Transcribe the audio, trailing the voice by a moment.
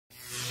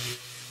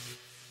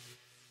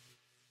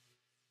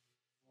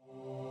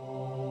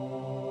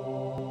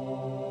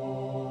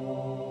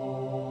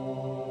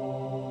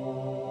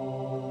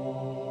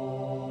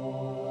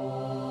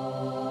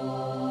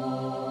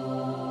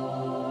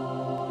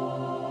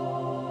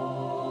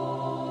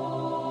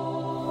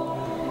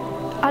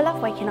I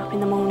love waking up in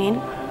the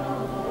morning.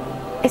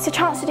 It's a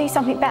chance to do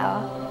something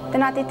better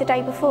than I did the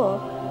day before.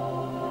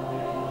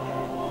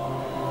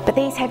 But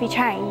these heavy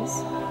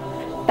chains,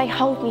 they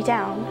hold me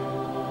down.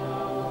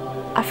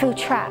 I feel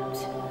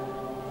trapped,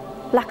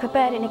 like a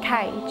bird in a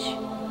cage.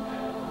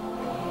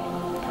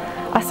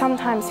 I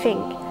sometimes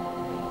think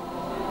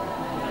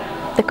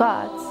the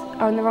guards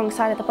are on the wrong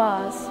side of the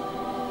bars.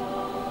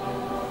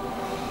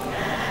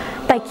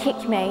 They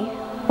kick me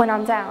when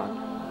I'm down.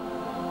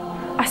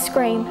 I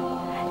scream,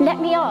 "Let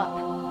me up,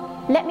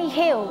 let me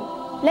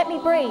heal, let me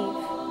breathe,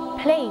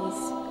 please,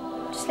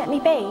 just let me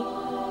be."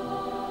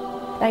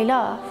 They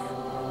laugh,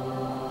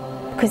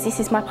 because this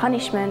is my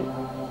punishment.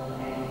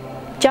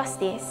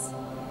 Justice,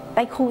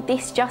 they call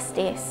this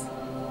justice.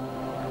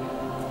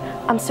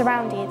 I'm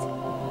surrounded,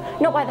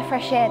 not by the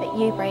fresh air that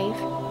you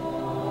breathe,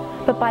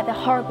 but by the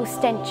horrible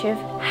stench of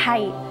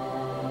hate,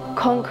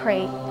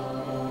 concrete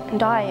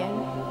and iron.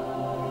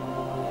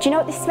 Do you know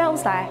what this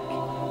smells like?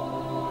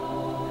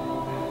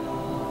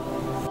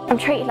 I'm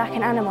treated like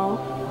an animal.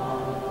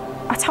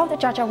 I told the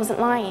judge I wasn't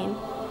lying,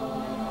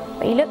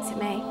 but he looked at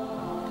me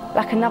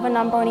like another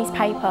number on his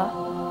paper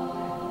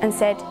and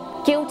said,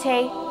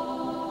 "Guilty."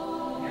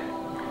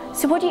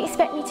 So what do you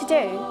expect me to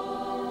do?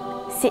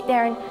 Sit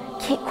there and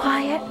keep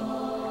quiet?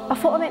 I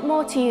thought I meant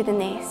more to you than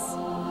this.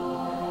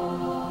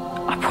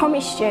 I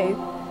promised you,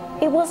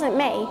 it wasn't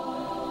me.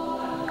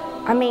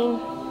 I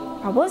mean,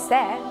 I was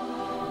there,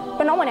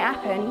 but not when it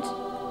happened.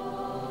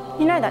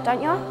 You know that,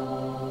 don't you?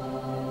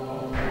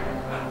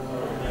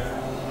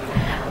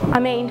 I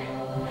mean,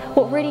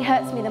 what really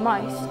hurts me the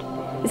most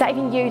is that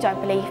even you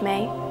don't believe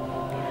me.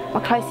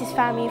 My closest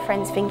family and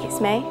friends think it's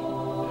me.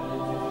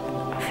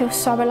 I feel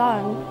so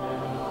alone.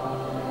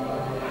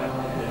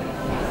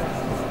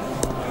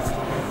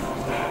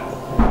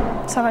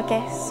 So I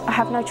guess I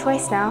have no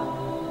choice now.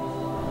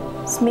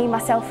 It's me,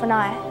 myself and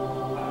I.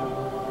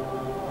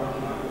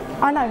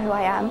 I know who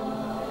I am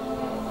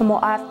and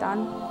what I've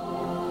done,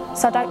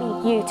 so I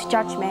don't need you to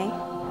judge me.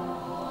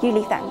 You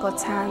leave that in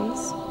God's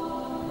hands.